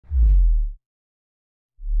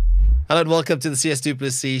Hello and welcome to the CS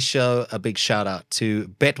Duplessis Show. A big shout out to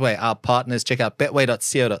Betway, our partners. Check out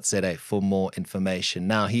betway.co.za for more information.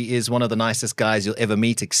 Now, he is one of the nicest guys you'll ever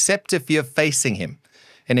meet, except if you're facing him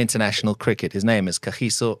in international cricket. His name is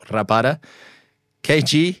Kagiso Rabada.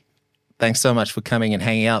 KG, thanks so much for coming and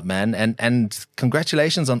hanging out, man. And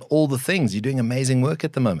congratulations on all the things. You're doing amazing work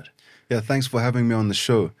at the moment. Yeah, thanks for having me on the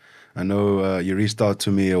show. I know you reached out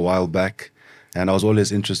to me a while back, and I was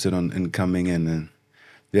always interested in coming in. And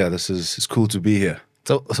yeah, it's cool to be here.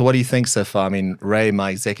 So what do you think so far? I mean, Ray,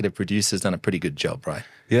 my executive producer, has done a pretty good job, right?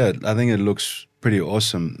 Yeah, I think it looks pretty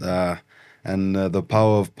awesome. And the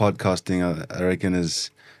power of podcasting, I reckon,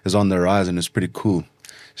 is on the rise, and it's pretty cool.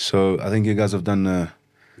 So I think you guys have done a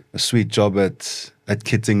sweet job at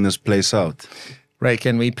kitting this place out. Ray,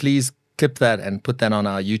 can we please clip that and put that on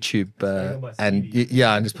our YouTube and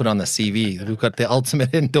just put it on the CV? We've got the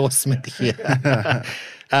ultimate endorsement here.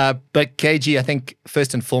 But KG, I think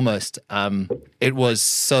first and foremost, it was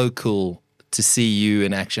so cool to see you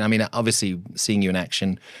in action. I mean, obviously seeing you in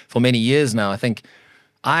action for many years now. I think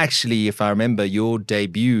I actually, if I remember your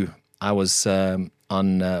debut, I was on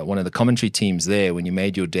one of the commentary teams there when you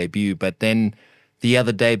made your debut. But then the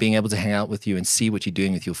other day, being able to hang out with you and see what you're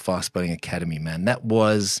doing with your fast bowling academy, man, that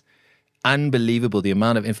was unbelievable. The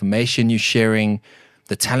amount of information you're sharing,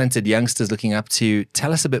 the talented youngsters looking up to you.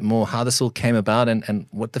 Tell us a bit more how this all came about and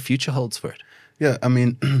what the future holds for it. Yeah, I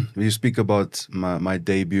mean, when you speak about my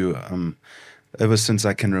debut, ever since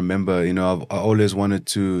I can remember, you know, I always wanted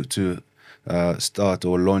to start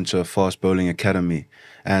or launch a fast bowling academy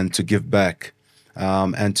and to give back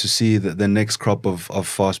and to see the next crop of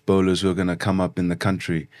fast bowlers who are going to come up in the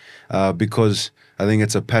country because I think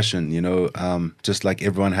it's a passion, you know, just like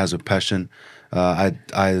everyone has a passion.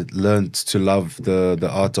 I learned to love the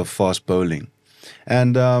art of fast bowling.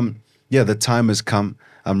 And the time has come.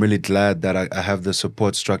 I'm really glad that I have the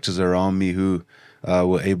support structures around me who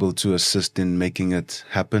were able to assist in making it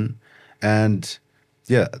happen. And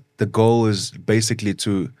yeah, the goal is basically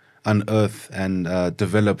to unearth and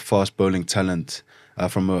develop fast bowling talent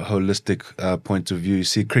from a holistic point of view. You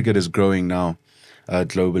see, cricket is growing now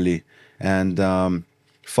globally. And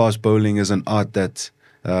fast bowling is an art that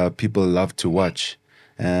people love to watch.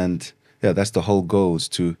 And yeah, that's the whole goal, is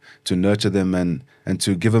to nurture them and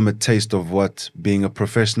to give them a taste of what being a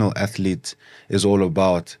professional athlete is all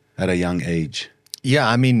about at a young age. Yeah,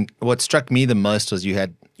 I mean, what struck me the most was you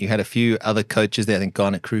had a few other coaches there. I think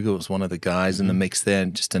Garnet Kruger was one of the guys in the mix there,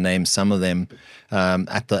 and just to name some of them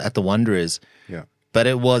at the Wanderers. Yeah. But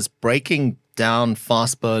it was breaking down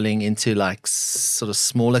fast bowling into like sort of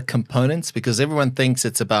smaller components, because everyone thinks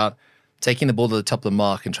it's about taking the ball to the top of the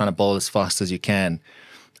mark and trying to bowl as fast as you can.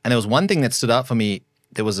 And there was one thing that stood out for me.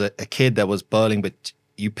 There was a kid that was bowling, but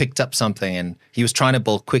you picked up something and he was trying to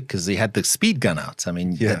bowl quick because he had the speed gun out. I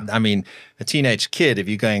mean, a teenage kid, if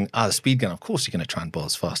you're going, the speed gun, of course you're going to try and bowl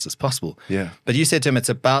as fast as possible. Yeah. But you said to him, it's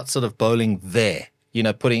about sort of bowling there, you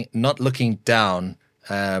know, not looking down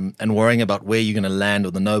and worrying about where you're going to land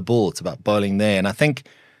or the no ball. It's about bowling there. And I think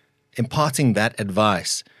imparting that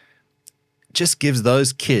advice just gives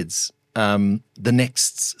those kids the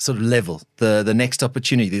next sort of level, the next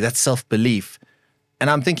opportunity, that self-belief. And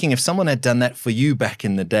I'm thinking if someone had done that for you back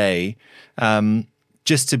in the day,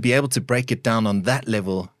 just to be able to break it down on that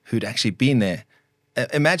level, who'd actually been there,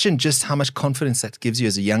 imagine just how much confidence that gives you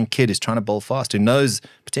as a young kid who's trying to bowl fast, who knows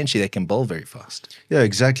potentially they can bowl very fast. Yeah,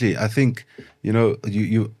 exactly. I think, you know,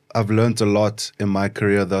 I've learned a lot in my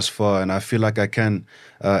career thus far, and I feel like I can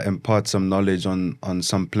impart some knowledge on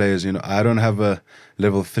some players. You know, I don't have a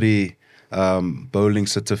level 3 bowling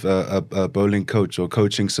coach or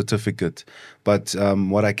coaching certificate, but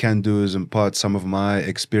what I can do is impart some of my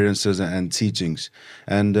experiences and teachings.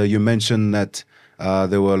 And you mentioned that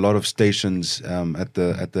there were a lot of stations at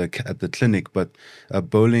the clinic, but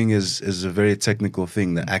bowling is a very technical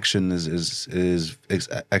thing. The action is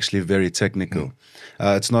actually very technical.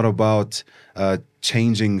 It's not about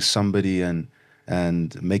changing somebody and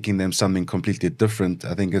making them something completely different.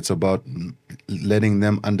 I think it's about letting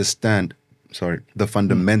them understand the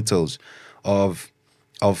fundamentals of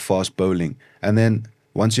fast bowling. And then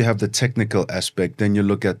once you have the technical aspect, then you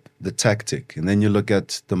look at the tactic, and then you look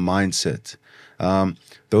at the mindset.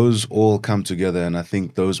 Those all come together, and I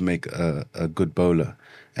think those make a good bowler.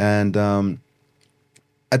 And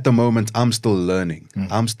at the moment, I'm still learning.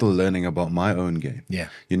 I'm still learning about my own game. Yeah.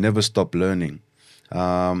 You never stop learning.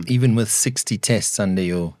 Even with 60 tests under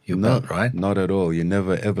your belt, right? Not at all. You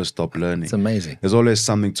never, ever stop learning. It's amazing. There's always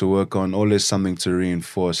something to work on, always something to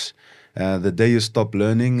reinforce. The day you stop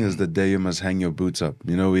learning is the day you must hang your boots up.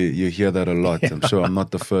 You know, you hear that a lot. I'm sure I'm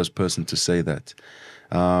not the first person to say that.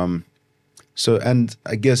 And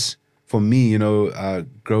I guess for me, you know,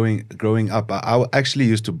 growing up, I actually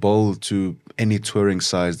used to bowl to any touring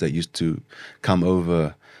sides that used to come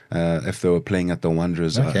over if they were playing at the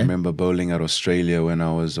Wanderers. Okay. I remember bowling at Australia when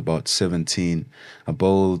I was about 17. I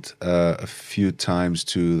bowled a few times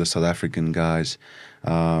to the South African guys.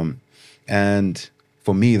 And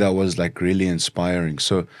for me, that was like really inspiring.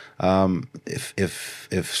 So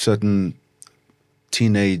if certain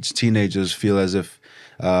teenagers feel as if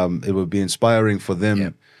it would be inspiring for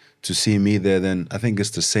them to see me there, then I think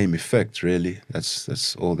it's the same effect, really.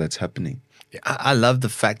 That's all that's happening. I love the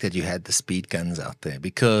fact that you had the speed guns out there,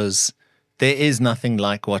 because there is nothing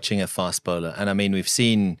like watching a fast bowler. And I mean, we've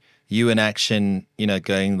seen you in action, you know,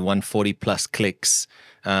 going 140 plus clicks.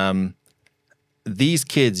 These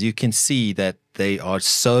kids, you can see that they are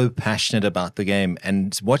so passionate about the game.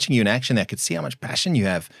 And watching you in action, I could see how much passion you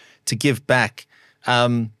have to give back.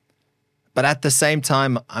 But at the same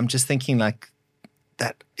time, I'm just thinking like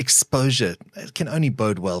that exposure, it can only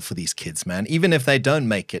bode well for these kids, man. Even if they don't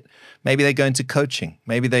make it, maybe they go into coaching.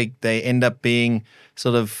 Maybe they end up being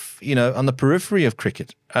sort of, you know, on the periphery of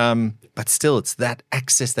cricket. But still, it's that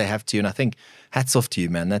access they have to you. And I think hats off to you,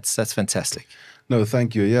 man. That's fantastic. No,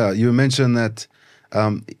 thank you. Yeah, you mentioned that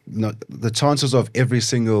the chances of every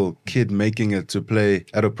single kid making it to play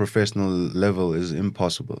at a professional level is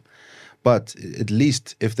impossible. But at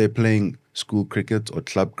least if they're playing school cricket or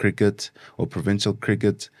club cricket or provincial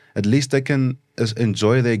cricket, at least they can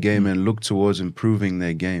enjoy their game and look towards improving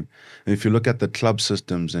their game. And if you look at the club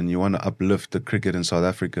systems and you want to uplift the cricket in South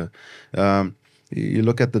Africa, you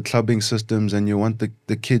look at the clubbing systems and you want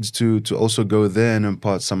the kids to also go there and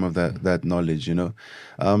impart some of that knowledge, you know.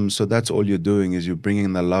 So that's all you're doing, is you're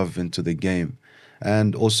bringing the love into the game.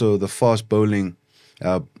 And also the fast bowling,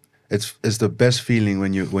 it's the best feeling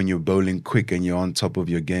when you're bowling quick and you're on top of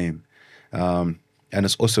your game. And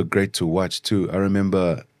it's also great to watch too. I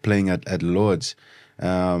remember playing at Lords.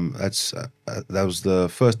 That was the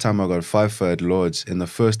first time I got 5 at Lords in the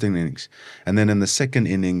first innings. And then in the second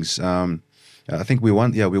innings, I think we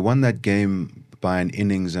won that game by an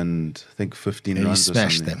innings and I think 15 and runs you or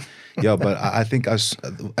smashed something. them. Yeah, but I think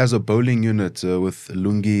as a bowling unit with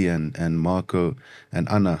Lungi and Marco and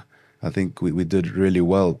Anna, I think we did really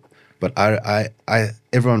well. But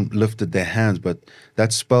everyone lifted their hands. But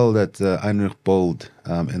that spell that Heinrich bowled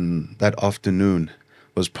in that afternoon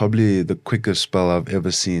was probably the quickest spell I've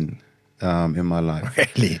ever seen in my life.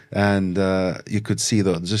 Really? And you could see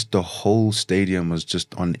just the whole stadium was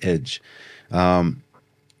just on edge.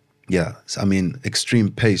 Yeah, I mean, extreme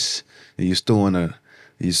pace. You still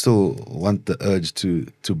want the urge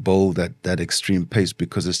to bowl that extreme pace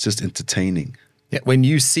because it's just entertaining. Yeah, when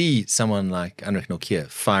you see someone like Heinrich Nokia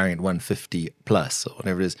firing at 150 plus or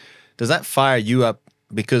whatever it is, does that fire you up?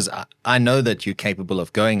 Because I know that you're capable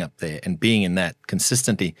of going up there and being in that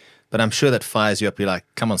consistently, but I'm sure that fires you up. You're like,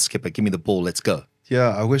 come on, skipper, give me the ball, let's go. Yeah,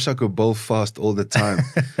 I wish I could bowl fast all the time.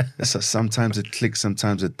 So sometimes it clicks,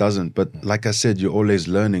 sometimes it doesn't. But like I said, you're always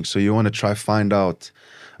learning. So you want to try find out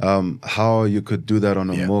how you could do that on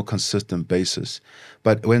a more consistent basis.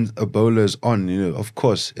 But when a bowler is on, you know, of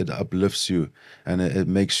course, it uplifts you and it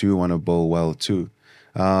makes you want to bowl well too.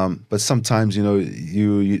 But sometimes, you know,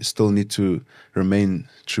 you still need to remain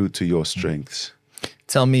true to your strengths.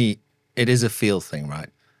 Tell me, it is a feel thing, right?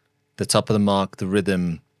 The top of the mark, the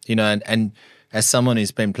rhythm, you know, and as someone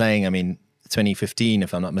who's been playing, I mean, 2015,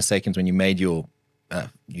 if I'm not mistaken, is when you made your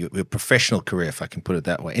professional career, if I can put it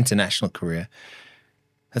that way, international career.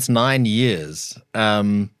 That's 9 years.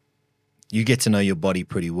 You get to know your body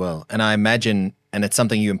pretty well. And I imagine, and it's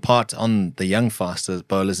something you impart on the young fasters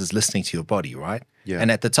bowlers, is listening to your body, right? Yeah. And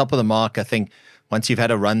at the top of the mark, I think once you've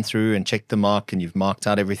had a run through and checked the mark and you've marked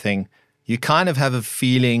out everything, you kind of have a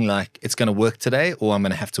feeling like it's going to work today, or I'm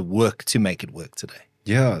going to have to work to make it work today.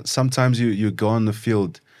 Yeah, sometimes you go on the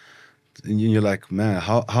field and you're like, man,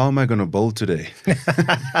 how am I going to bowl today?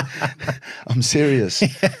 I'm serious.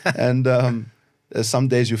 And some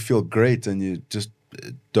days you feel great and you just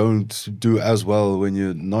don't do as well when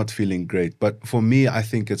you're not feeling great. But for me, I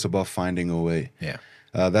think it's about finding a way. Yeah.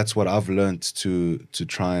 That's what I've learned to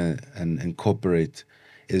try and incorporate,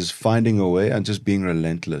 is finding a way and just being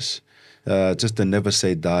relentless. Just a never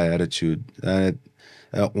say die attitude.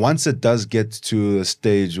 Once it does get to a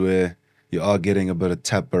stage where you are getting a bit of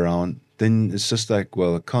tap around, then it's just like,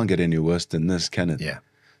 well, it can't get any worse than this, can it? Yeah.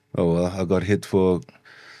 Oh, well, I got hit for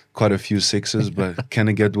quite a few sixes, but can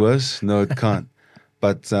it get worse? No, it can't.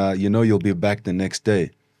 But you know you'll be back the next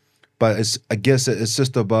day. But I guess it's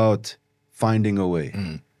just about finding a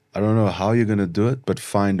way. I don't know how you're going to do it, but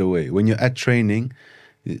find a way. When you're at training,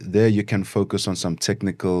 there you can focus on some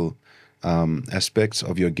technical aspects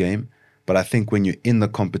of your game. But I think when you're in the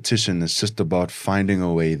competition, it's just about finding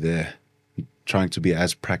a way there, trying to be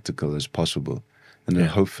as practical as possible. And then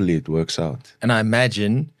hopefully it works out. And I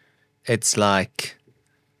imagine it's like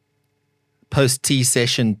post-tee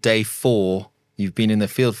session day 4, you've been in the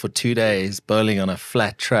field for 2 days, bowling on a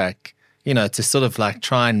flat track, you know, to sort of like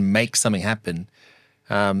try and make something happen.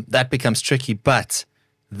 That becomes tricky, but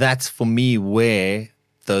that's for me where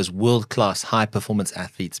those world-class high-performance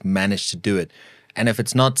athletes manage to do it. And if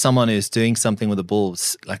it's not someone who's doing something with the ball,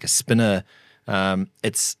 like a spinner,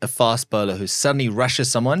 it's a fast bowler who suddenly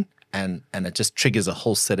rushes someone and it just triggers a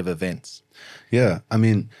whole set of events. Yeah, I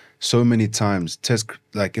mean, so many times,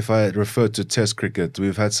 like if I refer to Test cricket,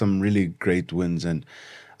 we've had some really great wins, and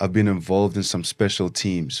I've been involved in some special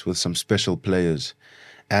teams with some special players.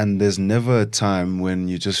 And there's never a time when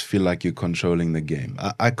you just feel like you're controlling the game.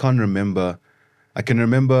 I can remember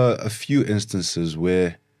a few instances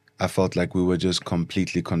where I felt like we were just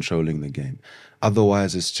completely controlling the game.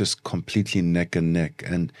 Otherwise, it's just completely neck and neck,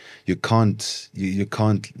 and you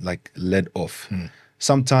can't like let off.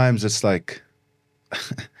 Sometimes it's like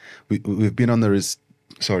we've been on the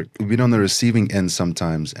receiving end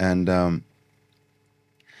sometimes, and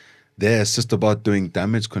there it's just about doing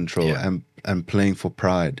damage control and playing for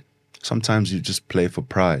pride. Sometimes you just play for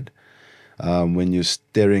pride. When you're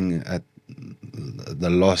staring at the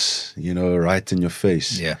loss, you know, right in your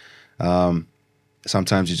face.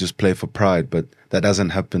 Sometimes you just play for pride, but that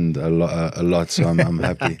hasn't happened a lot, so I'm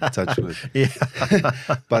happy. Touch wood.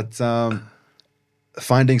 But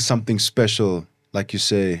finding something special, like you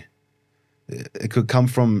say, it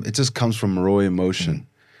just comes from raw emotion,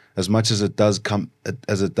 as much as it does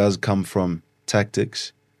come from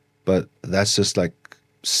tactics. But that's just like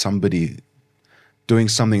somebody doing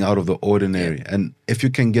something out of the ordinary. And if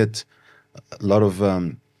you can get a lot of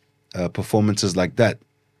performances like that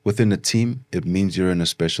within a team, it means you're in a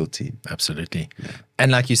special team. Absolutely.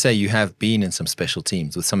 And like you say, you have been in some special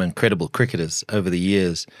teams with some incredible cricketers over the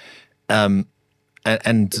years. And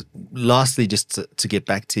lastly, just to get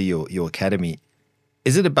back to your academy,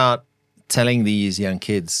 is it about telling these young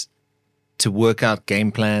kids to work out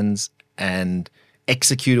game plans and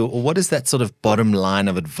execute, or what is that sort of bottom line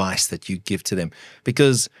of advice that you give to them?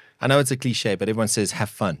 Because I know it's a cliche, but everyone says have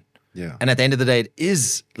fun. Yeah. And at the end of the day, it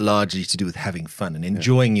is largely to do with having fun and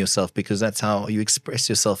enjoying yourself, because that's how you express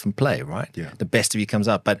yourself and play, right? Yeah. The best of you comes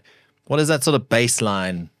out. But what is that sort of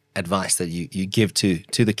baseline advice that you give to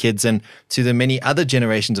the kids and to the many other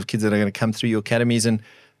generations of kids that are going to come through your academies and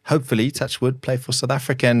hopefully, touch wood, play for South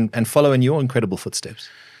Africa and follow in your incredible footsteps?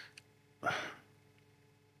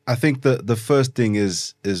 I think the first thing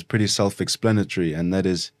is pretty self-explanatory, and that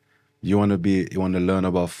is you want to learn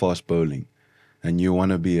about fast bowling, and you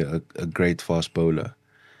want to be a great fast bowler.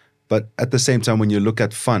 But at the same time, when you look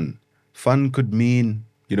at fun could mean,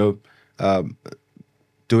 you know,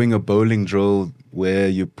 doing a bowling drill where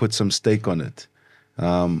you put some stake on it,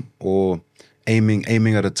 or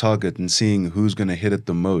aiming at a target and seeing who's going to hit it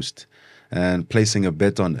the most and placing a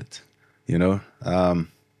bet on it, you know.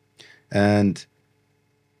 And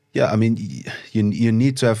yeah, I mean, you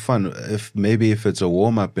need to have fun. If it's a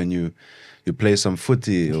warm-up and you play some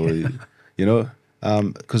footy, or you know,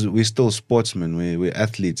 because we're still sportsmen, we're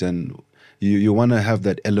athletes, and you want to have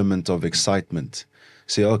that element of excitement.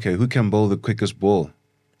 Say, okay, who can bowl the quickest ball?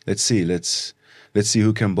 Let's see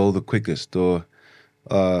who can bowl the quickest. Or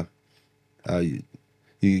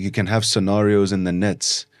you can have scenarios in the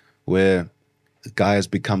nets where guys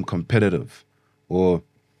become competitive. Or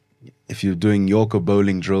if you're doing Yorker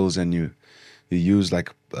bowling drills and you use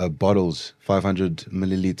like bottles, 500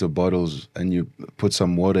 milliliter bottles, and you put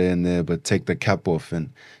some water in there, but take the cap off, and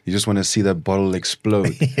you just want to see that bottle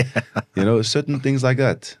explode. You know, certain things like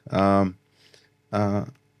that.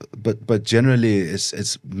 But generally,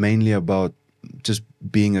 it's mainly about just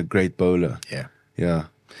being a great bowler. Yeah.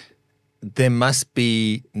 There must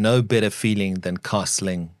be no better feeling than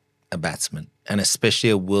castling a batsman, and especially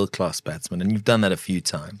a world-class batsman. And you've done that a few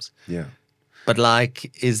times. Yeah. But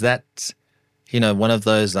like, is that, you know, one of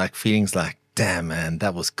those like feelings like, damn, man,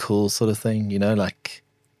 that was cool sort of thing, you know, like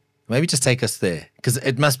maybe just take us there. Because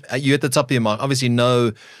it must, you at the top of your mark, obviously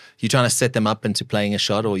know you're trying to set them up into playing a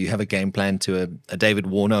shot, or you have a game plan to a David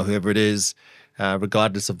Warner, whoever it is,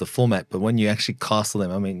 regardless of the format. But when you actually castle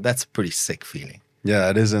them, I mean, that's a pretty sick feeling.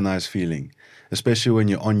 Yeah, it is a nice feeling, especially when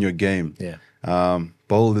you're on your game. Yeah.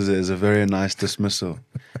 Bowled is a very nice dismissal.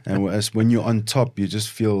 And when you're on top, you just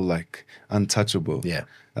feel like untouchable. Yeah.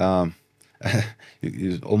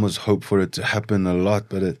 You almost hope for it to happen a lot,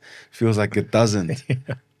 but it feels like it doesn't.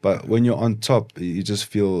 But when you're on top, you just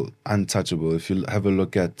feel untouchable. If you have a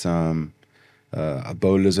look at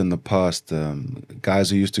bowlers in the past, guys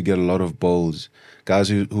who used to get a lot of bowls, guys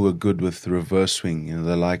who were good with reverse swing, you know,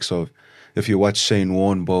 the likes of, if you watch Shane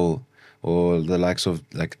Warne bowl, or the likes of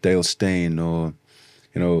like Dale Steyn, or,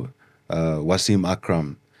 you know, Wasim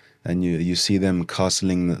Akram, and you see them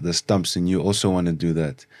castling the stumps, and you also want to do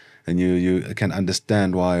that. And you can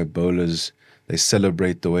understand why bowlers, they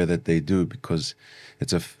celebrate the way that they do, because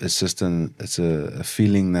it's just a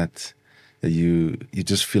feeling that you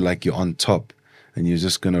just feel like you're on top, and you're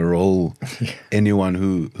just gonna roll anyone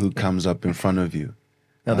who comes up in front of you.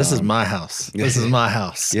 Now this is my house. This is my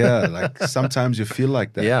house. Yeah, like sometimes you feel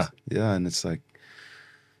like that. Yeah, yeah, and it's like,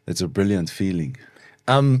 it's a brilliant feeling.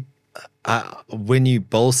 When you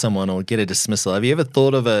bowl someone or get a dismissal, have you ever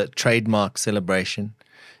thought of a trademark celebration?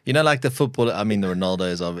 You know, like the football, I mean, the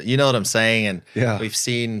Ronaldos of it. You know what I'm saying? And Yeah. we've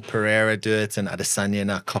seen Pereira do it, and Adesanya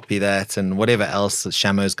now copy that, and whatever else.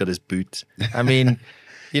 Shamo's got his boot. I mean,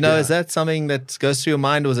 you know, Yeah. is that something that goes through your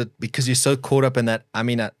mind, or is it because you're so caught up in that? I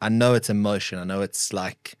mean, I know it's emotion. I know it's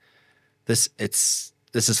like this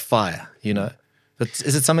is fire, you know. But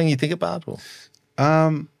is it something you think about? Or?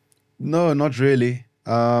 No, not really.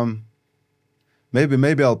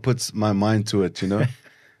 Maybe I'll put my mind to it, you know.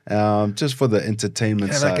 Just for the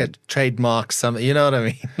entertainment Kind of side. like a trademark, something, you know what I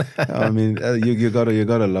mean? I mean, you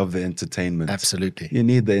gotta love the entertainment. Absolutely. You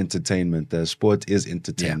need the entertainment. The sport is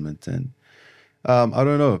entertainment, and I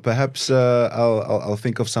don't know. Perhaps I'll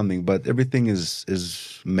think of something, but everything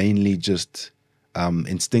is mainly just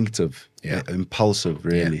instinctive, impulsive,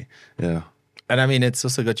 really. Yeah, And I mean, it's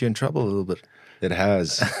also got you in trouble a little bit. it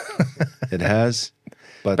has, it has.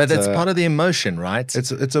 But it's part of the emotion, right?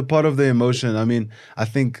 It's a part of the emotion. I mean, I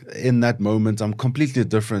think in that moment, I'm completely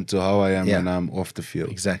different to how I am when I'm off the field.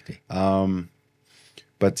 Exactly.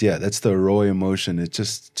 But yeah, that's the raw emotion. It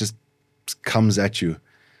just comes at you.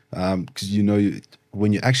 Because you know,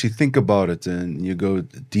 when you actually think about it and you go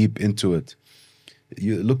deep into it,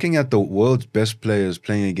 you're looking at the world's best players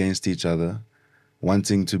playing against each other,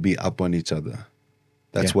 wanting to be up on each other.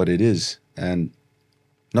 That's what it is. And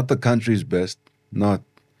not the country's best, not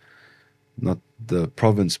the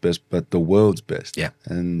province best, but the world's best. Yeah.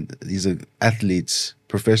 And these are athletes,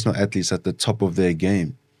 professional athletes at the top of their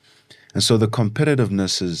game. And so the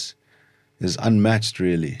competitiveness is unmatched,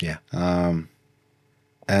 really. Yeah.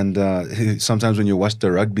 And sometimes when you watch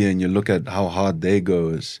the rugby and you look at how hard they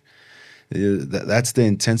go, that's the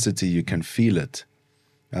intensity. You can feel it.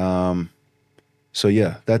 So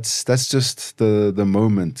yeah, that's just the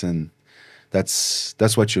moment, and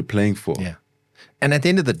that's what you're playing for. Yeah. And at the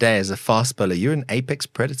end of the day, as a fast bowler, you're an apex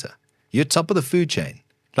predator. You're top of the food chain.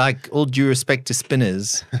 Like, all due respect to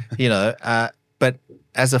spinners, you know, but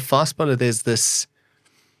as a fast bowler, there's this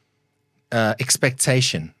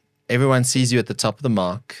expectation. Everyone sees you at the top of the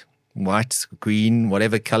mark, white, green,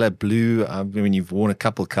 whatever color, blue. I mean, you've worn a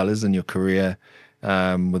couple colors in your career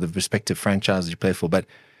with the respective franchises you played for, but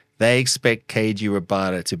they expect Kagiso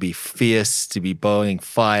Rabada to be fierce, to be bowling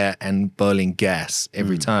fire and bowling gas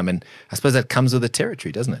every time. And I suppose that comes with the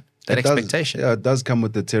territory, doesn't it? That expectation. Yeah, it does come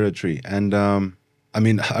with the territory. And I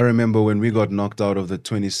mean, I remember when we got knocked out of the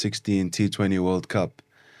 2016 T20 World Cup.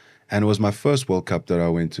 And it was my first World Cup that I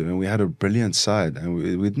went to. And we had a brilliant side. And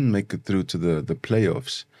we didn't make it through to the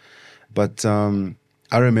playoffs. But I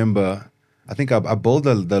remember, I think I bowled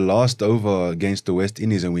the last over against the West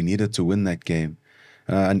Indies, and we needed to win that game.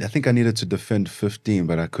 And I think I needed to defend 15,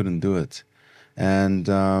 but I couldn't do it. And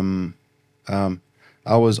I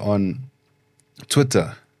was on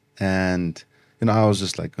Twitter, and you know, I was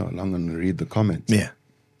just like, oh, I'm going to read the comments. Yeah.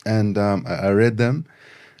 And I read them,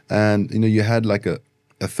 and you know, you had like a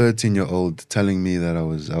 13-year-old telling me that I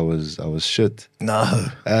was shit. No.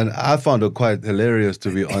 And I found it quite hilarious,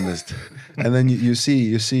 to be honest. And then you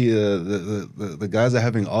see the guys are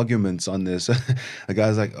having arguments on this. The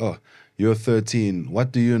guy's like, oh, you're 13.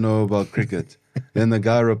 What do you know about cricket? Then the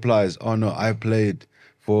guy replies, oh no, I played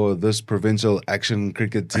for this provincial action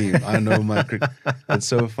cricket team. I know my cricket. It's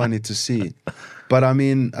so funny to see. But I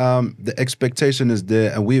mean, the expectation is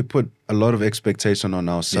there, and we put a lot of expectation on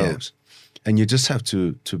ourselves. Yeah. And you just have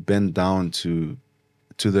to bend down to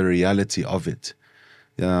the reality of it.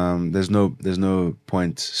 There's no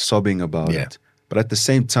point sobbing about it. But at the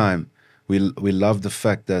same time, we love the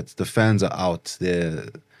fact that the fans are out there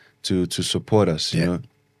to support us. You know,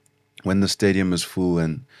 when the stadium is full,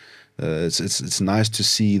 and it's nice to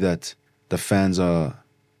see that the fans are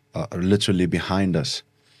literally behind us.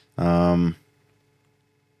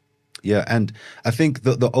 Yeah, and I think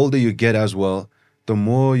the older you get as well, the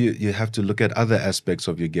more you have to look at other aspects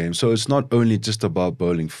of your game. So it's not only just about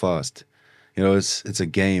bowling fast. You know, it's a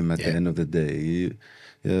game at the end of the day.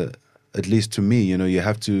 At least to me, you know, you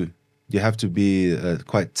have to you have to be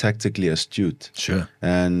quite tactically astute. Sure.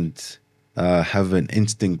 And have an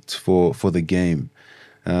instinct for the game.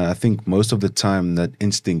 I think most of the time that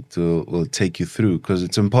instinct will take you through, because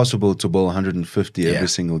it's impossible to bowl 150 every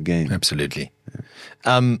single game. Absolutely.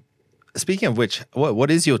 Speaking of which,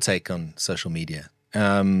 what is your take on social media?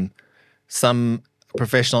 Some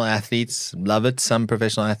professional athletes love it. Some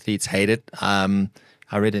professional athletes hate it.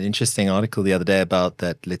 I read an interesting article the other day about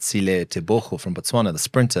that Letsile Tebogo from Botswana, the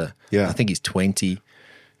sprinter. Yeah. I think he's 20.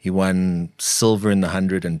 He won silver in the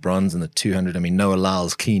 100 and bronze in the 200. I mean, Noah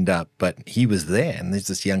Lyles cleaned up, but he was there. And there's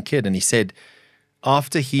this young kid. And he said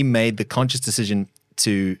after he made the conscious decision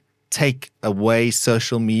to take away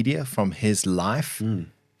social media from his life,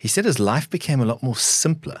 he said his life became a lot more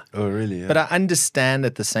simpler. Oh, really? Yeah. But I understand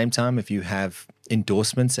at the same time if you have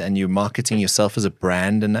endorsements and you're marketing yourself as a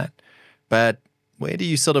brand and that. But where do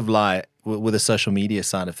you sort of lie with the social media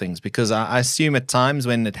side of things? Because I assume at times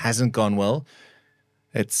when it hasn't gone well,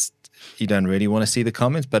 you don't really want to see the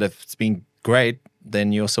comments. But if it's been great,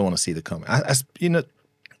 then you also want to see the comment.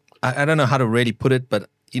 I don't know how to really put it, but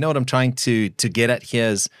you know what I'm trying to get at here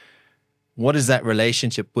is, what is that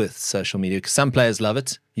relationship with social media? Because some players love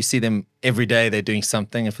it. You see them every day, they're doing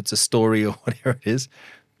something, if it's a story or whatever it is.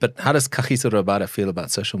 But how does Kagiso Rabada feel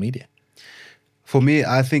about social media? For me,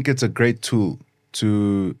 I think it's a great tool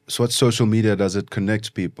so what social media does, it connects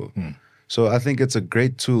people. So I think it's a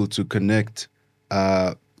great tool to connect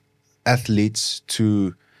athletes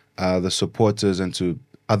to the supporters and to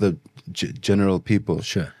other general people.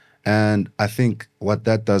 Sure. And I think what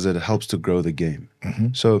that does, it helps to grow the game.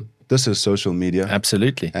 So this is social media.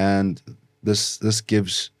 Absolutely. And this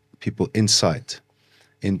gives people insight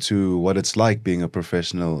into what it's like being a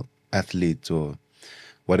professional athlete or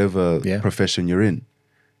whatever profession you're in.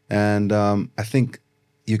 And I think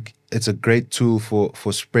it's a great tool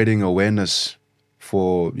for spreading awareness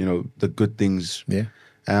for, the good things. Yeah.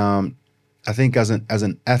 I think as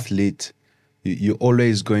an athlete, you're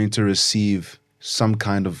always going to receive some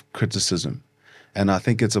kind of criticism. And I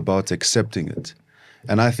think it's about accepting it.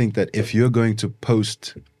 And I think that if you're going to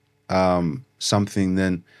post something,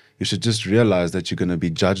 then you should just realize that you're going to be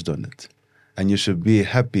judged on it. And you should be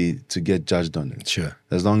happy to get judged on it. Sure.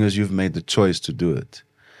 As long as you've made the choice to do it.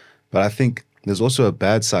 But I think there's also a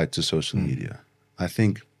bad side to social media. I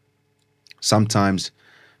think sometimes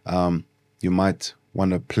you might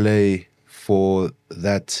want to play for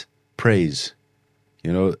that praise.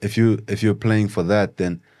 If you're playing for that,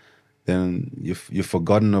 then you've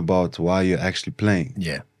forgotten about why you're actually playing.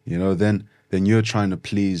 Yeah. Then you're trying to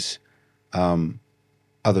please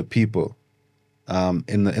other people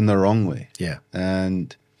in the wrong way. Yeah.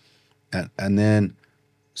 And then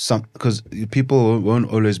because people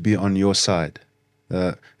won't always be on your side.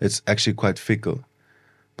 It's actually quite fickle.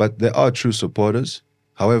 But there are true supporters.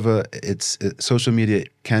 However, social media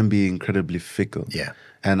can be incredibly fickle. Yeah.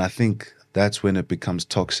 And I think that's when it becomes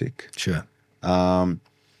toxic. Sure.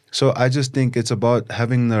 So I just think it's about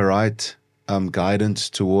having the right guidance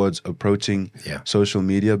towards approaching social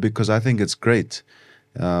media, because I think it's great,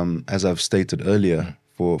 as I've stated earlier,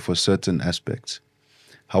 for certain aspects.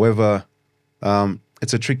 However,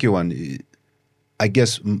 it's a tricky one. I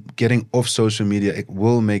guess getting off social media, it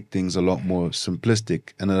will make things a lot more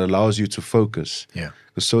simplistic, and it allows you to focus. Yeah.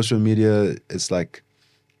 Because social media, it's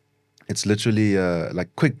literally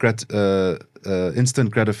like quick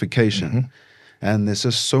instant gratification. And there's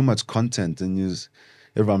just so much content, and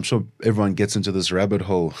I'm sure everyone gets into this rabbit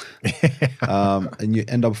hole, and you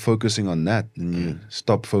end up focusing on that, and you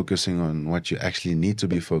stop focusing on what you actually need to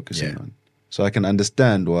be focusing on. So I can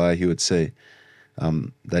understand why he would say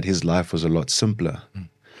that his life was a lot simpler.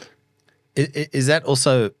 Is that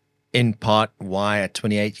also in part why at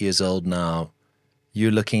 28 years old now,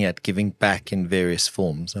 you're looking at giving back in various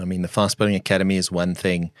forms? I mean, the Fast Bowling Academy is one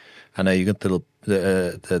thing. I know you got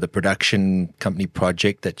the production company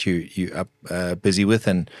project that you are busy with,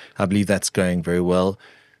 and I believe that's going very well.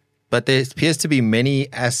 But there appears to be many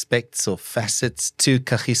aspects or facets to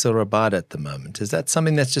Kagiso Rabada at the moment. Is that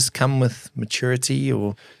something that's just come with maturity,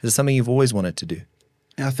 or is it something you've always wanted to do?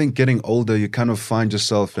 Yeah, I think getting older, you kind of find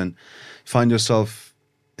yourself and find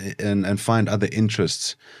other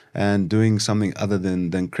interests and doing something other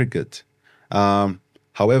than cricket.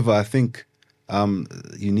 However, I think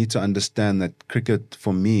you need to understand that cricket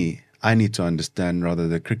for me, I need to understand rather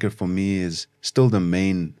that cricket for me is still the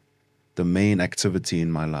main activity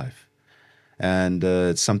in my life. And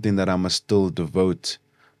it's something that I must still devote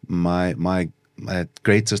my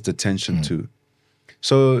greatest attention to.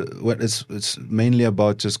 So it's mainly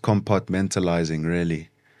about just compartmentalizing, really,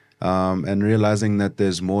 and realizing that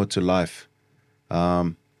there's more to life.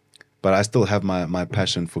 but I still have my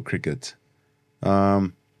passion for cricket.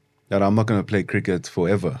 That I'm not going to play cricket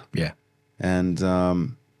forever. Yeah. And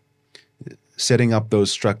setting up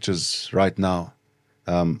those structures right now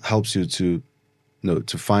helps you to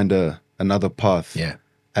find another path. Yeah.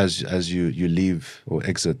 As you leave or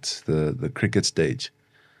exit the cricket stage.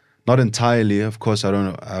 Not entirely, of course.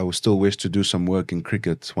 I will still wish to do some work in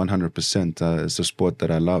cricket. 100%. It's a sport that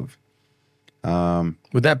I love.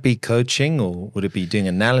 Would that be coaching, or would it be doing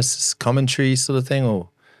analysis, commentary sort of thing, or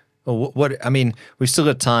what? I mean, we've still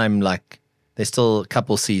got time. Like, there's still a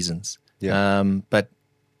couple seasons. Yeah. But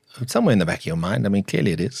somewhere in the back of your mind, I mean,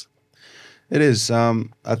 clearly it is. It is.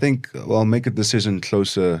 I think I'll make a decision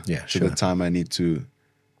closer to the time I need to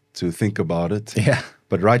think about it. Yeah.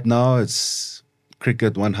 But right now it's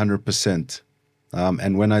cricket 100%.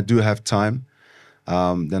 And when I do have time,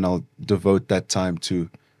 then I'll devote that time to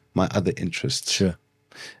my other interests. Sure.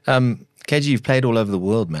 KG, you've played all over the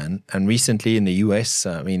world, man. And recently in the US,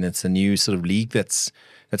 I mean, it's a new sort of league that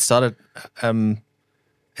started. It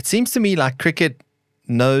seems to me like cricket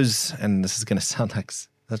knows, and this is going to sound like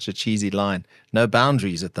such a cheesy line, no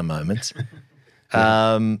boundaries at the moment.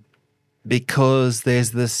 Because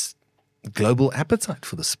there's this global appetite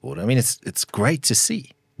for the sport. I mean, it's great to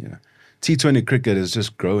see. Yeah. T20 cricket is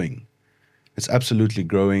just growing. It's absolutely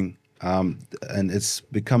growing, and it's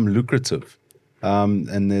become lucrative.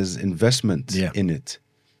 And there's investment in it.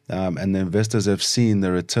 And the investors have seen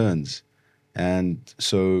the returns. And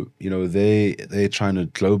so, they're trying to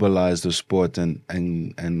globalize the sport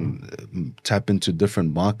and tap into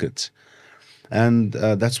different markets. And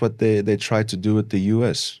that's what they tried to do with the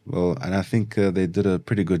US. Well, and I think they did a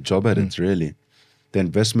pretty good job at it, really. The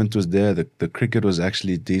investment was there. The cricket was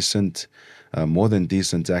actually decent, more than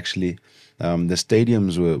decent, actually. The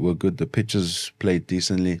stadiums were good. The pitches played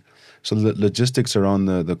decently. So the logistics around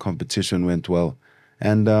the competition went well.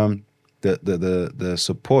 And the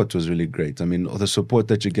support was really great. I mean, the support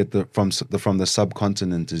that you get from the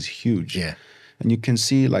subcontinent is huge. Yeah. And you can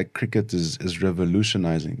see like cricket is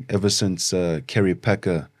revolutionizing ever since Kerry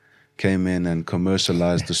Packer came in and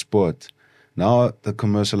commercialized the sport. Now the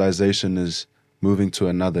commercialization is moving to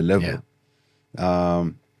another level. Yeah.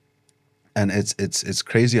 And it's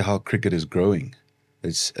crazy how cricket is growing.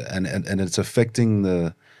 It's it's affecting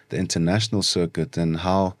the international circuit and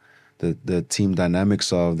how the team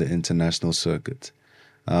dynamics are of the international circuit.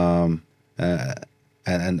 And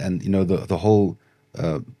the whole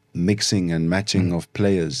mixing and matching of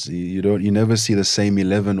players. You never see the same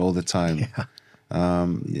 11 all the time. Yeah.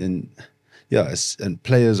 And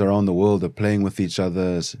players around the world are playing with each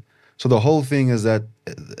other. So the whole thing is that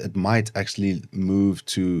it might actually move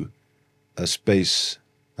to a space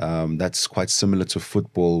that's quite similar to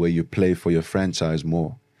football, where you play for your franchise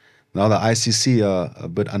more. Now the ICC are a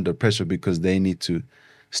bit under pressure because they need to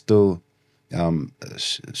still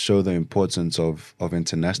show the importance of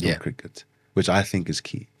international cricket, which I think is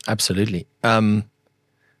key. Absolutely. I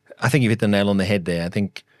think you've hit the nail on the head there. I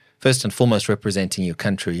think first and foremost, representing your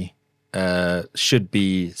country should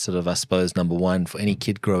be sort of, I suppose, number one for any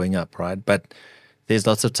kid growing up, right? But there's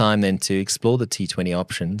lots of time then to explore the T20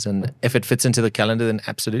 options. And if it fits into the calendar, then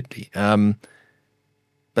absolutely.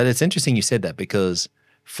 But it's interesting you said that, because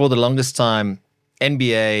for the longest time,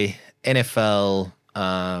 NBA, NFL,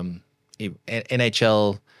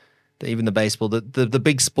 NHL, even the baseball, the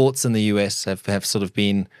big sports in the US have sort of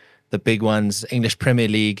been the big ones. English Premier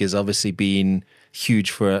League has obviously been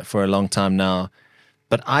huge for a long time now.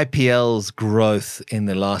 But IPL's growth in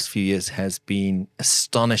the last few years has been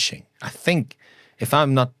astonishing. I think, if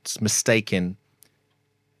I'm not mistaken,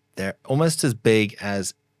 they're almost as big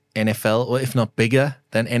as NFL, or if not bigger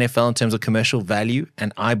than NFL in terms of commercial value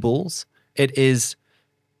and eyeballs. It is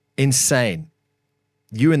insane.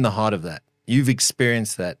 You're in the heart of that. You've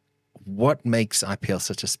experienced that. What makes IPL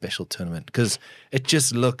such a special tournament? Because it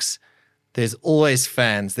just looks, there's always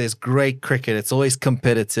fans, there's great cricket, it's always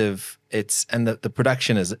competitive, and the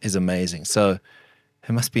production is amazing. So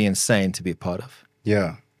it must be insane to be a part of.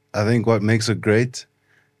 Yeah. I think what makes it great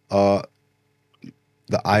are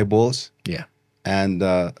the eyeballs. Yeah. And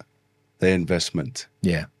the investment.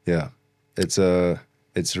 Yeah. Yeah. It's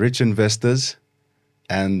rich investors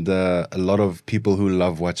and a lot of people who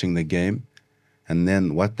love watching the game. And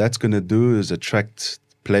then what that's going to do is attract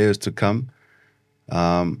players to come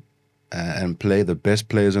and play, the best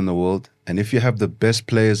players in the world. And if you have the best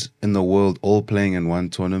players in the world all playing in one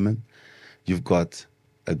tournament, you've got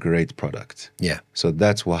a great product. Yeah. So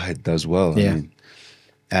that's why it does well. Yeah. I mean,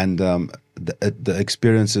 and the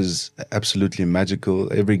experience is absolutely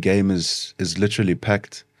magical. Every game is literally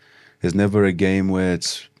packed. There's never a game where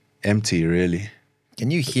it's empty, really.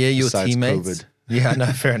 Can you hear your Besides teammates? COVID. Yeah, no,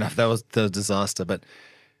 fair enough. That was the disaster. But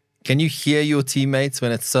can you hear your teammates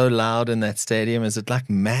when it's so loud in that stadium? Is it like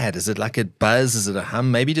mad? Is it like a buzz? Is it a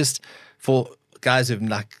hum? Maybe just for guys who've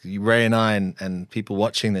like Ray and I and people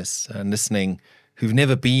watching this and listening who've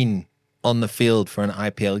never been on the field for an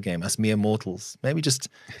IPL game, us mere mortals, maybe just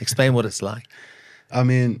explain what it's like. I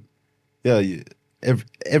mean, yeah,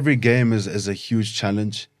 every game is a huge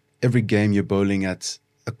challenge. Every game you're bowling at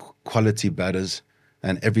quality batters,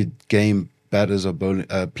 and every game batters are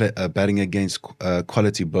batting against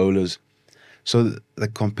quality bowlers. So the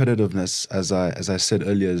competitiveness, as I said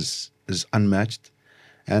earlier, is unmatched.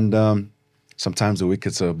 And sometimes the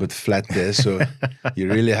wickets are a bit flat there, so you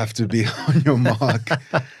really have to be on your mark.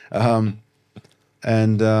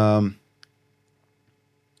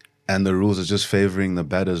 And the rules are just favoring the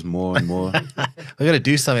batters more and more. We've got to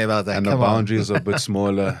do something about that. And the boundaries are a bit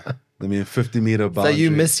smaller. I mean, 50-meter boundary. So you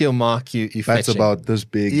miss your mark, you That's fetching. about this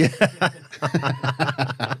big. Yeah.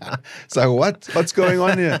 It's like, what's going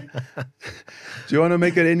on here? Do you want to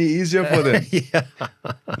make it any easier for them? Yeah.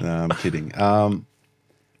 No, I'm kidding.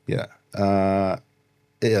 Yeah.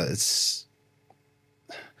 It's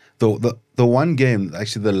the one game,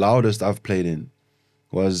 actually the loudest I've played in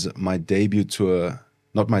was my debut tour.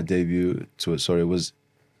 Not my debut tour, sorry. It was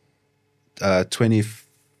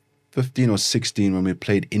 2015 or 16 when we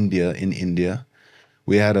played India in India.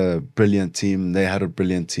 We had a brilliant team. They had a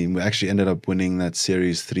brilliant team. We actually ended up winning that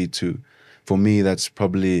series 3-2. For me, that's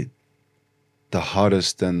probably the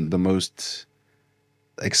hardest and the most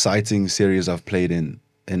exciting series I've played in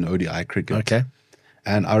ODI cricket. Okay.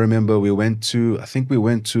 And I remember we went to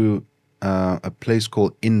a place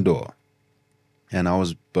called Indore. And I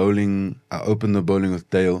was bowling, I opened the bowling with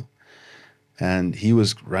Dale, and he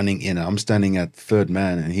was running in. I'm standing at third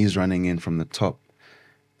man, and he's running in from the top.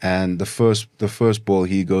 And the first ball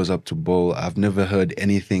he goes up to bowl, I've never heard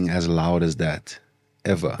anything as loud as that,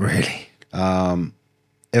 ever. Really?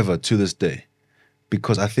 Ever to this day.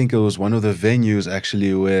 Because I think it was one of the venues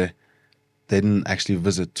actually where they didn't actually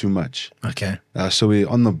visit too much. Okay. So we're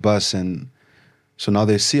on the bus, and so now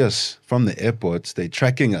they see us from the airport, they're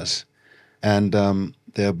tracking us. And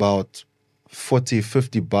there are about 40,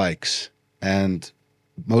 50 bikes, and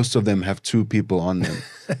most of them have 2 people on them,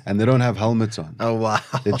 and they don't have helmets on. Oh, wow.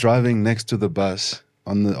 They're driving next to the bus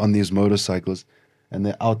on these motorcycles, and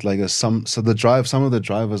they're out like this. Some of the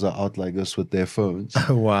drivers are out like this with their phones.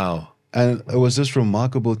 Oh, wow. And it was just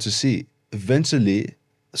remarkable to see. Eventually,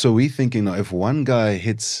 so we're thinking, now, if one guy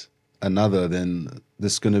hits another, then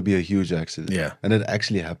there's going to be a huge accident. Yeah. And it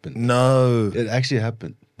actually happened. No. It actually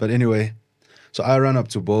happened. But anyway, so I ran up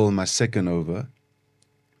to bowl my second over,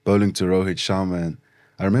 bowling to Rohit Sharma, and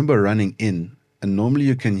I remember running in, and normally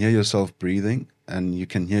you can hear yourself breathing and you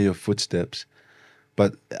can hear your footsteps,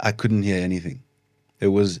 but I couldn't hear anything. It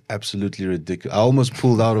was absolutely ridiculous. I almost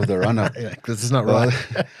pulled out of the run-up. Yeah, this is not right.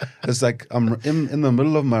 It's like I'm in the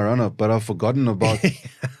middle of my run-up, but I've forgotten about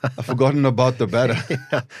the batter.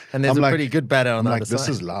 Yeah. And there's a pretty good batter on the other side. This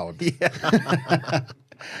is loud. Yeah.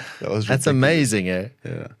 That's ridiculous. Amazing, eh?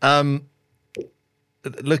 Yeah.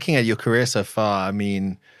 Looking at your career so far, I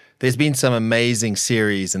mean, there's been some amazing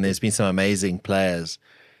series and there's been some amazing players.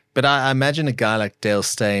 But I imagine a guy like Dale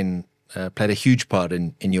Steyn played a huge part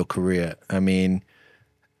in your career. I mean,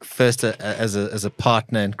 first as a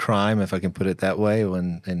partner in crime, if I can put it that way, or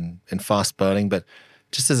in fast bowling, but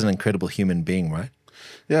just as an incredible human being, right?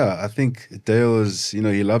 Yeah, I think Dale is,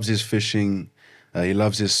 he loves his fishing, he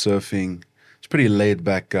loves his surfing. He's a pretty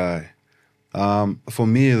laid-back guy. For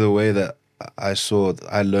me, the way that I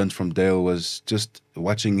learned from Dale was just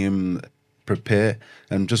watching him prepare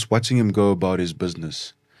and just watching him go about his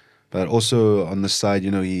business. But also on the side,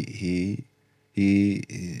 he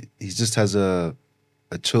just has a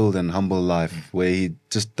chilled and humble life where he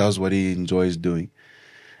just does what he enjoys doing.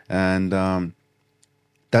 And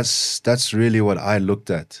that's really what I looked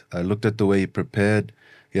at. I looked at the way he prepared.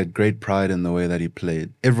 He had great pride in the way that he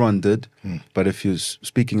played. Everyone did. But if you're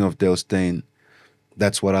speaking of Dale Steyn,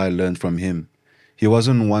 that's what I learned from him. He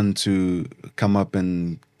wasn't one to come up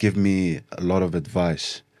and give me a lot of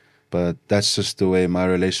advice, but that's just the way my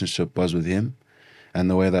relationship was with him and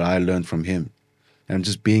the way that I learned from him. And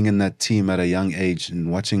just being in that team at a young age and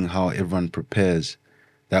watching how everyone prepares,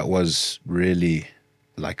 that was really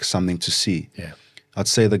like something to see. Yeah. I'd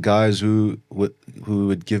say the guys who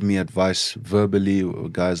would give me advice verbally were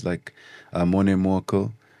guys like Mone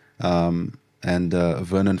Morkel and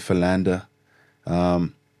Vernon Philander.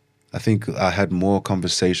 I think I had more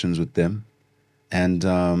conversations with them. And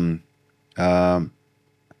Hashim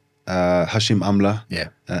Amla, Yeah.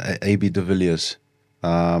 A.B. de Villiers.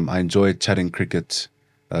 I enjoyed chatting cricket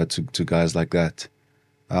to guys like that.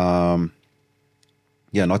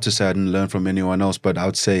 yeah, not to say I didn't learn from anyone else, but I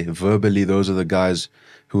would say verbally, those are the guys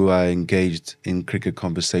who I engaged in cricket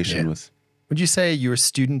conversation with. Would you say you're a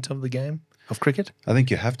student of the game of cricket? I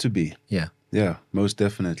think you have to be. Yeah. Yeah, most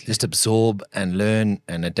definitely. Just absorb and learn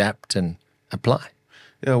and adapt and apply.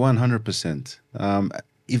 Yeah, 100%.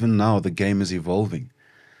 Even now, the game is evolving.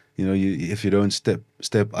 You know, if you don't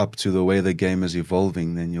step up to the way the game is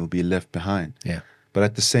evolving, then you'll be left behind. Yeah. But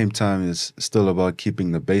at the same time, it's still about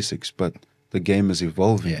keeping the basics. But the game is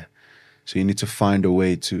evolving. Yeah. So you need to find a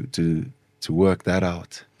way to work that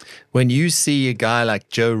out. When you see a guy like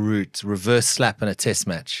Joe Root reverse slap in a test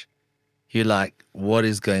match, you're like, what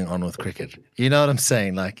is going on with cricket? You know what I'm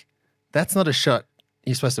saying? Like, that's not a shot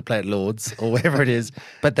you're supposed to play at Lord's or wherever it is,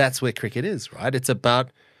 but that's where cricket is, right? It's about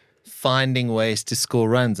finding ways to score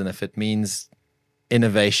runs. And if it means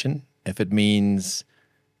innovation, if it means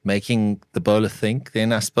making the bowler think,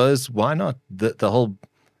 then I suppose why not? The whole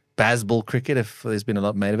baseball cricket, if there's been a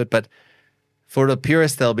lot made of it. But for the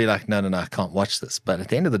purists, they'll be like, no, I can't watch this. But at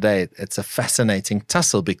the end of the day, it's a fascinating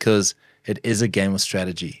tussle because it is a game of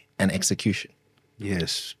strategy and execution.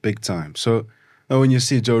 Yes, big time. So when you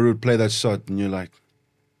see Joe Root play that shot and you're like,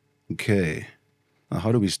 okay, now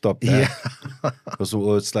how do we stop that? Yeah.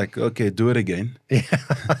 Or it's like, okay, do it again. Yeah.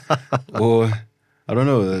 Or, I don't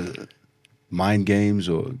know, mind games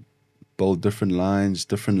or bowl different lines,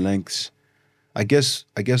 different lengths. I guess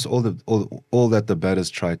all that the batters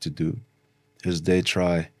try to do is they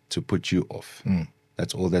try to put you off.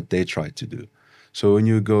 That's all that they try to do. So when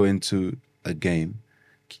you go into a game,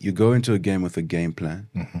 you go into a game with a game plan,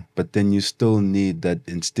 but then you still need that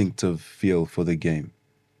instinctive feel for the game.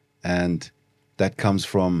 And that comes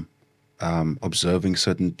from observing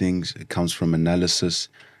certain things. It comes from analysis.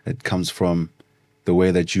 It comes from the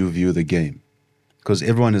way that you view the game. Because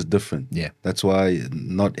everyone is different. Yeah. That's why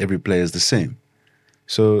not every player is the same.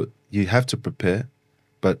 So you have to prepare.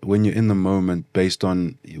 But when you're in the moment based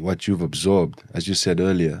on what you've absorbed, as you said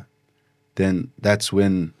earlier, then that's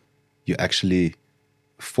when you actually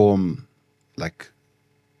form like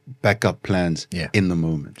backup plans in the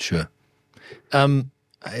moment. Sure.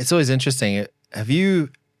 It's always interesting. Have you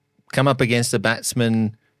come up against a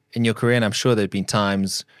batsman in your career? And I'm sure there have been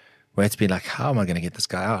times where it's been like, how am I going to get this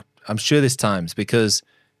guy out? I'm sure there's times because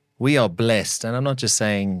we are blessed. And I'm not just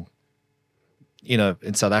saying, you know,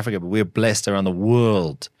 in South Africa, but we're blessed around the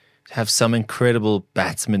world to have some incredible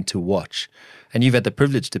batsmen to watch. And you've had the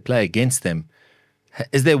privilege to play against them.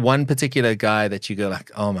 Is there one particular guy that you go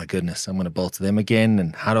like, oh my goodness, I'm going to bowl to them again,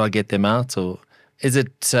 and how do I get them out? Or is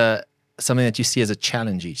it something that you see as a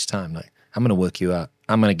challenge each time? Like, I'm going to work you out.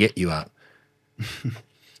 I'm going to get you out.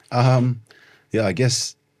 Yeah, I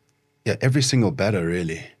guess, every single batter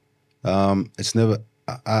really. It's never,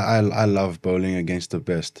 I love bowling against the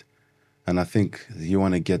best. And I think you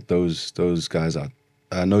want to get those guys out.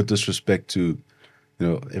 No disrespect to,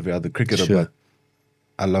 every other cricketer, Sure. but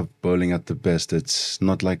I love bowling at the best. It's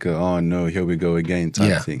not like a, oh no, here we go again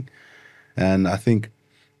type thing. And I think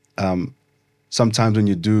sometimes when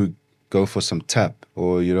you do go for some tap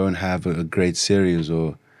or you don't have a great series,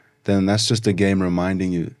 or then that's just the game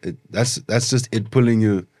reminding you. That's just it pulling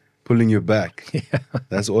you back. Yeah.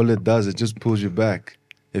 That's all it does. It just pulls you back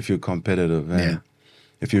if you're competitive. And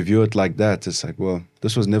if you view it like that, it's like, well,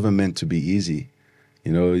 this was never meant to be easy.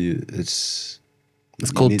 It's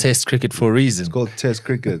called test cricket for a reason. It's called test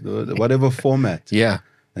cricket, whatever format. Yeah.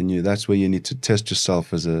 And that's where you need to test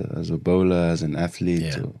yourself as a bowler, as an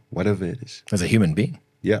athlete, or whatever it is. As a human being.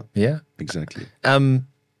 Yeah. Yeah. Exactly. And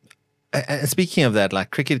speaking of that,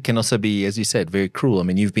 like cricket can also be, as you said, very cruel. I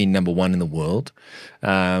mean, you've been number one in the world,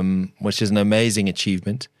 which is an amazing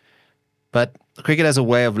achievement. But cricket has a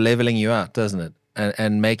way of leveling you out, doesn't it?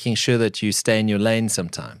 And making sure that you stay in your lane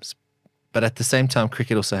sometimes. But at the same time,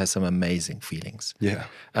 cricket also has some amazing feelings. Yeah.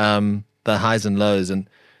 The highs and lows. And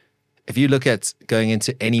if you look at going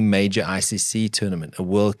into any major ICC tournament, a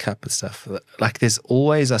World Cup and stuff, like there's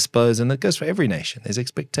always, I suppose, and it goes for every nation, there's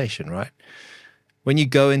expectation, right? When you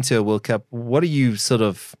go into a World Cup, what are you sort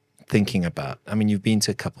of thinking about? I mean, you've been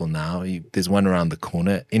to a couple now. There's one around the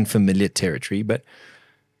corner in familiar territory, but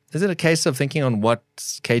is it a case of thinking on what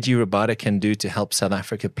KG Rabada can do to help South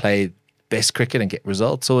Africa play best cricket and get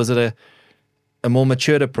results? Or is it a more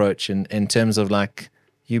matured approach in terms of like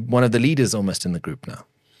you're one of the leaders almost in the group now?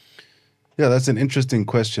 Yeah, that's an interesting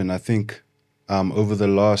question. I think over the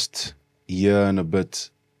last year and a bit,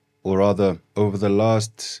 or rather over the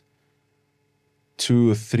last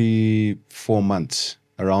 2 or 3, 4 months,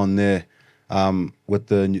 around there, with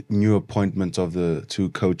the new appointment of the 2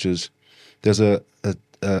 coaches, there's a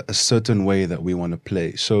certain way that we want to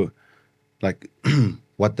play. So like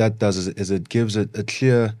what that does is it gives it a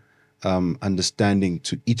clear understanding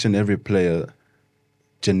to each and every player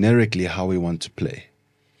generically how we want to play.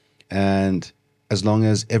 And as long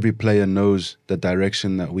as every player knows the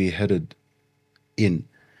direction that we headed in,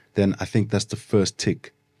 then I think that's the first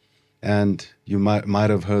tick. And you might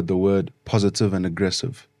have heard the word positive and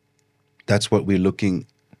aggressive. That's how we're looking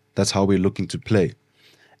to play.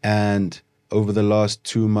 And over the last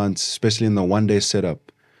 2 months, especially in the one-day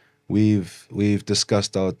setup, we've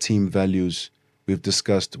discussed our team values. We've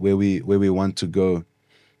discussed where we want to go,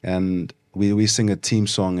 and we sing a team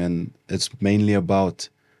song, and it's mainly about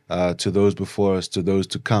to those before us, to those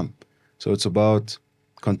to come. So it's about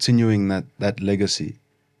continuing that legacy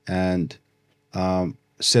and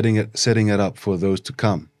setting it up for those to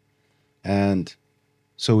come. And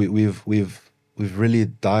so we've really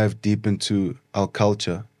dived deep into our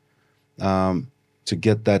culture to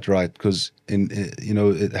get that right, because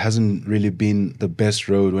it hasn't really been the best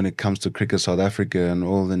road when it comes to Cricket South Africa and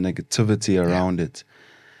all the negativity around it.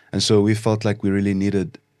 And so we felt like we really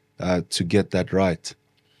needed to get that right.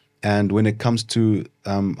 And when it comes to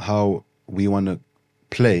how we want to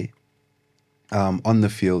play on the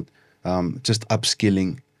field, just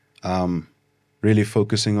upskilling, really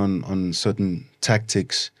focusing on certain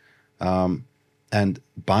tactics, and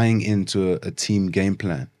buying into a team game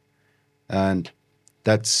plan. And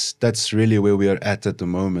that's really where we are at the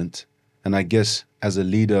moment. And I guess as a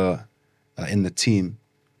leader in the team,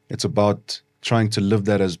 it's about trying to live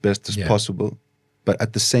that as best as possible. But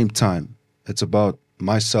at the same time, it's about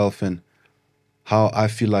myself and how I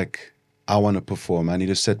feel like I want to perform. I need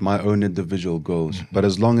to set my own individual goals. Mm-hmm. But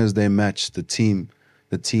as long as they match the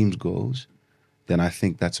team's goals, then I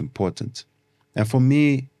think that's important. And for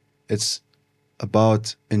me, it's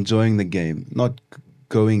about enjoying the game, not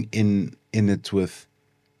going in it with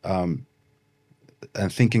and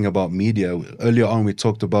thinking about media. Earlier on, we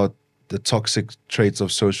talked about the toxic traits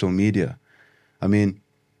of social media. I mean,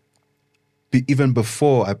 even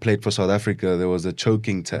before I played for South Africa, there was a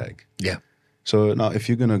choking tag. Yeah. So now if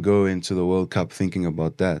you're going to go into the World Cup thinking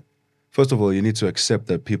about that, first of all, you need to accept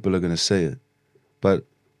that people are going to say it. But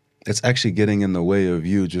it's actually getting in the way of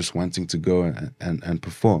you just wanting to go and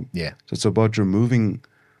perform. Yeah. So it's about removing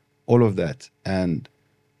all of that and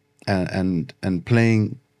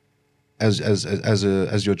playing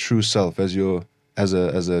as your true self, as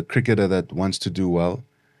a cricketer that wants to do well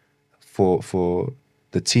for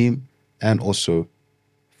the team and also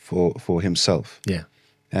for himself. Yeah.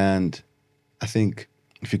 And I think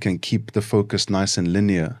if you can keep the focus nice and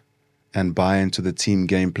linear and buy into the team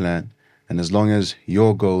game plan, and as long as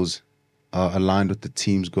your goals are aligned with the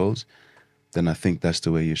team's goals, then I think that's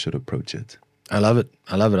the way you should approach it. I love it.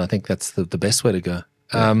 I think that's the best way to go.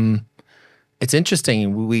 Yeah. It's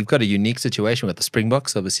interesting. We've got a unique situation with the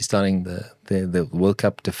Springboks, obviously starting the World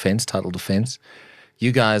Cup title defense.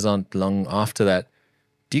 You guys aren't long after that.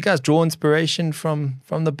 Do you guys draw inspiration from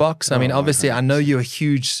the box? I mean, obviously, 100%. I know you're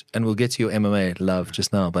huge, and we'll get to your MMA love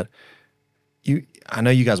just now, but I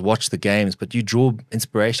know you guys watch the games, but you draw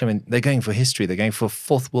inspiration. I mean, they're going for history. They're going for a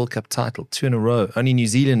 4th World Cup title, 2 in a row. Only New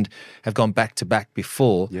Zealand have gone back-to-back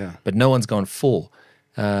before, but no one's gone 4.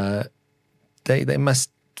 They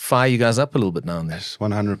must fire you guys up a little bit now and then. Yes,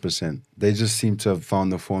 100%. They just seem to have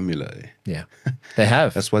found the formula. Yeah, they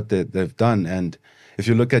have. That's what they've done. And if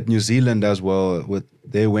you look at New Zealand as well,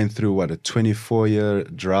 they went through, a 24-year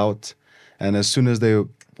drought. And as soon as they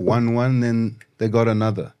won one, then they got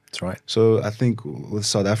another. That's right. So I think with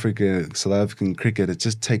South African cricket, it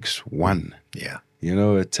just takes one. Yeah.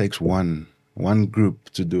 It takes one group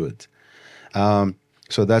to do it.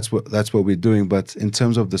 So that's what we're doing. But in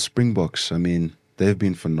terms of the Springboks, I mean, they've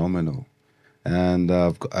been phenomenal. And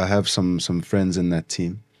I have some friends in that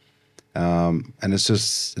team. And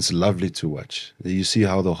it's lovely to watch. You see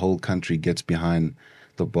how the whole country gets behind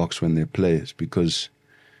the Boks when they play. It's because,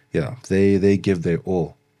 they give their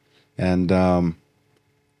all. And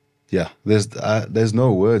there's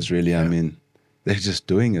no words really. Yeah. I mean, they're just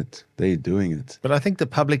doing it. They're doing it. But I think the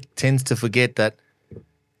public tends to forget that,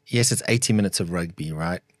 yes, it's 80 minutes of rugby,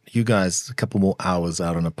 right? You guys, a couple more hours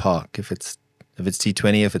out on a park. If it's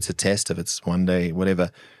T20, if it's a test, if it's one day,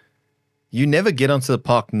 whatever. You never get onto the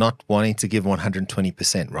park not wanting to give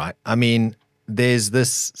 120%, right? I mean, there's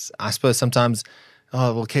this, I suppose sometimes,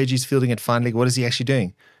 KG's fielding at fine leg. What is he actually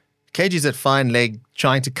doing? KG's at fine leg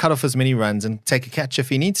trying to cut off as many runs and take a catch if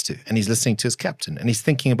he needs to. And he's listening to his captain and he's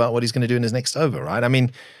thinking about what he's going to do in his next over, right? I mean,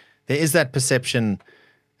 there is that perception,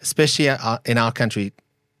 especially in our country,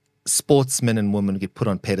 sportsmen and women get put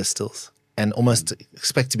on pedestals and almost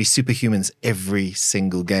expect to be superhumans every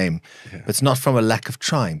single game. Yeah. But it's not from a lack of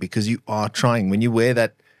trying, because you are trying. When you wear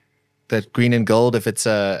that that green and gold, if it's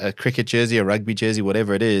a cricket jersey, a rugby jersey,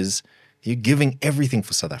 whatever it is, you're giving everything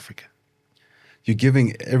for South Africa. You're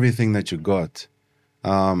giving everything that you got.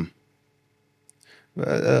 A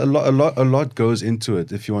lot goes into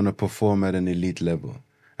it if you want to perform at an elite level,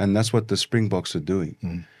 and that's what the Springboks are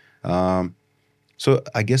doing. So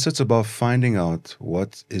I guess it's about finding out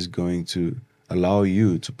what is going to allow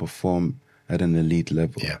you to perform at an elite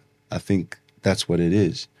level. Yeah. I think that's what it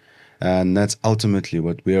is, and that's ultimately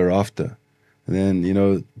what we're after. And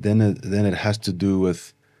then then it has to do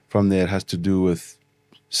with, from there it has to do with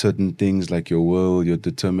certain things like your will, your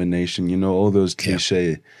determination, all those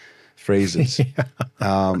cliche phrases.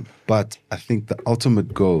 But I think the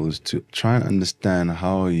ultimate goal is to try and understand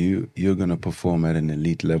how you're going to perform at an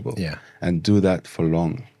elite level, and do that for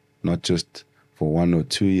long, not just for 1 or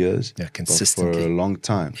 2 years, consistently, but for a long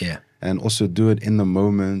time. Yeah. And also do it in the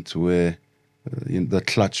moment where, the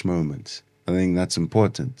clutch moments. I think that's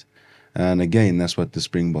important. And again, that's what the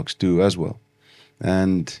Springboks do as well.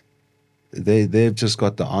 And they've just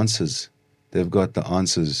got the answers. They've got the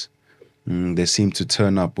answers. They seem to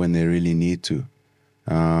turn up when they really need to.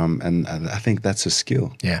 And I think that's a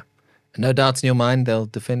skill. Yeah. No doubts in your mind they'll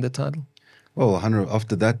defend the title? Oh, 100,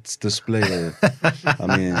 after that display,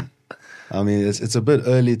 I mean, it's a bit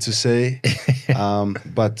early to say.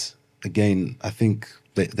 But again, I think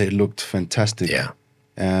they looked fantastic. Yeah.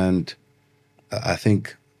 And I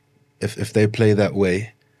think if they play that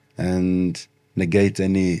way and negate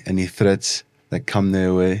any threats that come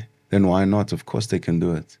their way, then why not? Of course they can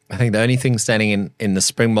do it. I think the only thing standing in the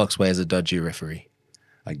Springboks' way is a dodgy referee.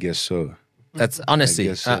 I guess so. That's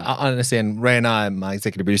honestly, honestly, and Ray and I, my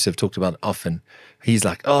executive producer, have talked about it often. He's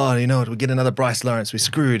like, oh, you know what, we get another Bryce Lawrence, we're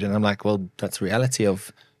screwed. And I'm like, well, that's the reality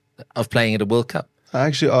of playing at a World Cup. I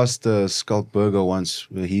actually asked Skalkberger once,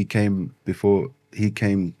 when he came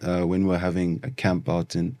when we were having a camp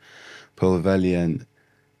out in Pearl Valley, and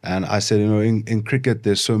I said, in cricket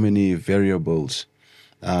there's so many variables,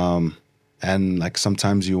 and like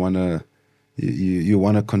sometimes you wanna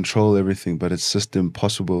control everything, but it's just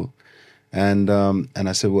impossible. And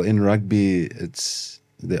I said, well, in rugby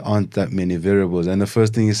there aren't that many variables. And the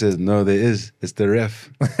first thing he says, no, there is. It's the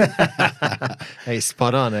ref. Hey,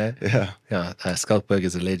 spot on, eh? Yeah. Yeah,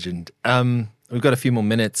 Skalkberger's a legend. We've got a few more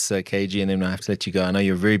minutes, KG, and then I have to let you go. I know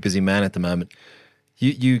you're a very busy man at the moment.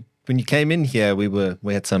 You when you came in here,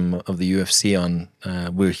 we had some of the UFC on.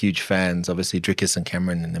 We were huge fans, obviously Drickus and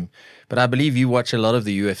Cameron and them. But I believe you watch a lot of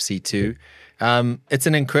the UFC too. It's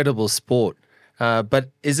an incredible sport.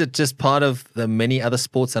 But is it just part of the many other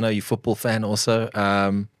sports? I know you're a football fan also.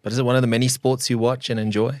 But is it one of the many sports you watch and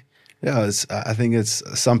enjoy? Yeah, I think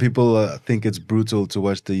some people think it's brutal to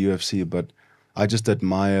watch the UFC, but I just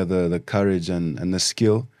admire the courage and the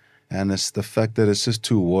skill. And it's the fact that it's just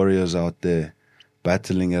two warriors out there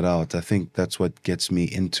battling it out. I think that's what gets me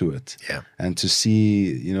into it. Yeah. And to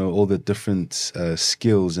see, all the different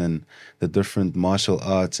skills and the different martial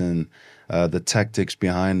arts and the tactics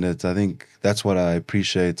behind it, I think that's what I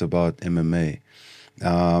appreciate about MMA.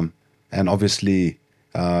 And obviously,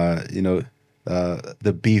 the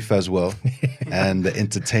beef as well and the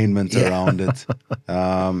entertainment around it.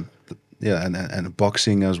 And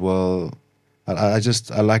boxing as well. I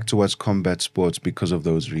like to watch combat sports because of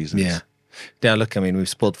those reasons. Yeah. Now, look, I mean, we've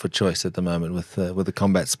sport for choice at the moment with the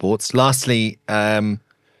combat sports. Lastly,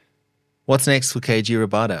 what's next for KG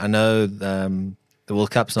Rabada? I know the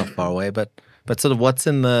World Cup's not far away, but sort of what's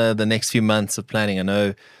in the next few months of planning? I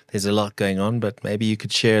know there's a lot going on, but maybe you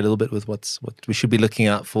could share a little bit with what we should be looking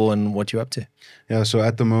out for and what you're up to. Yeah, so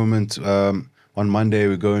at the moment, on Monday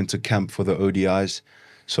we go into camp for the ODIs.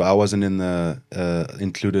 So I wasn't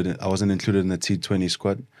included in the T20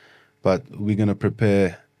 squad, but we're gonna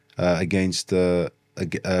prepare to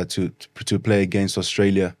play against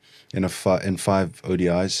Australia in 5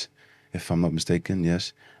 ODIs, if I'm not mistaken.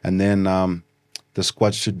 Yes, and then the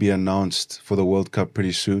squad should be announced for the World Cup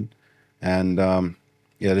pretty soon, and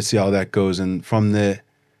let's see how that goes. And from there,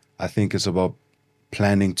 I think it's about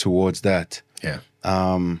planning towards that. Yeah.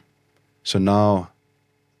 So now,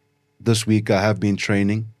 this week I have been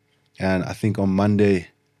training, and I think on Monday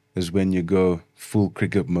is when you go full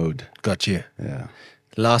cricket mode. Got you. Yeah.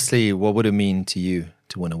 Lastly, what would it mean to you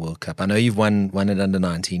to win a World Cup? I know you've won at under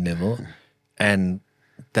 19 level, and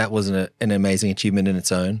that was an amazing achievement in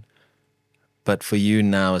its own. But for you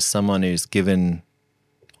now, as someone who's given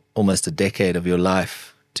almost a decade of your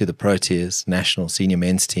life to the Proteas national senior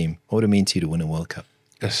men's team, what would it mean to you to win a World Cup?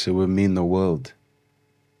 Yes, it would mean the world.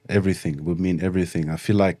 Everything. It would mean everything. I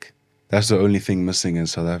feel like that's the only thing missing in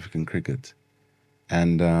South African cricket.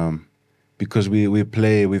 And because we've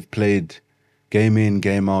played game in,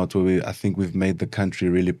 game out, where I think we've made the country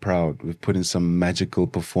really proud. We've put in some magical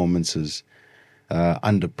performances.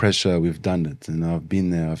 Under pressure, we've done it. And I've been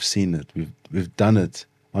there, I've seen it. We've done it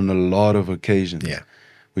on a lot of occasions. Yeah.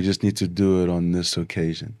 We just need to do it on this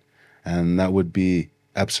occasion. And that would be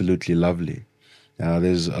absolutely lovely.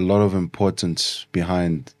 There's a lot of importance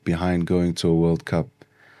behind going to a World Cup.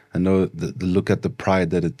 I know the look at the pride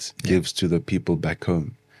that it gives to the people back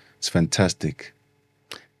home. It's fantastic.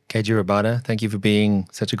 Kagiso Rabada, thank you for being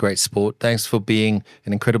such a great sport. Thanks for being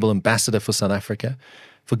an incredible ambassador for South Africa,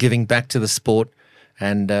 for giving back to the sport.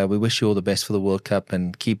 And we wish you all the best for the World Cup,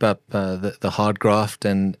 and keep up the hard graft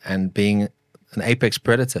and being an apex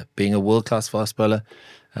predator, being a world-class fast bowler.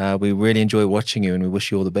 We really enjoy watching you, and we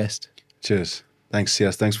wish you all the best. Cheers. Thanks,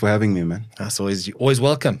 Sias. Thanks for having me, man. That's always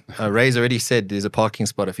welcome. Ray's already said there's a parking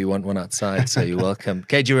spot if you want one outside, so you're welcome.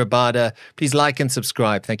 Kagiso Rabada, please like and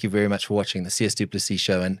subscribe. Thank you very much for watching the CS du Plessis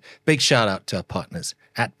show, and big shout out to our partners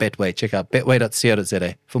at Betway. Check out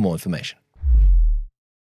betway.co.za for more information.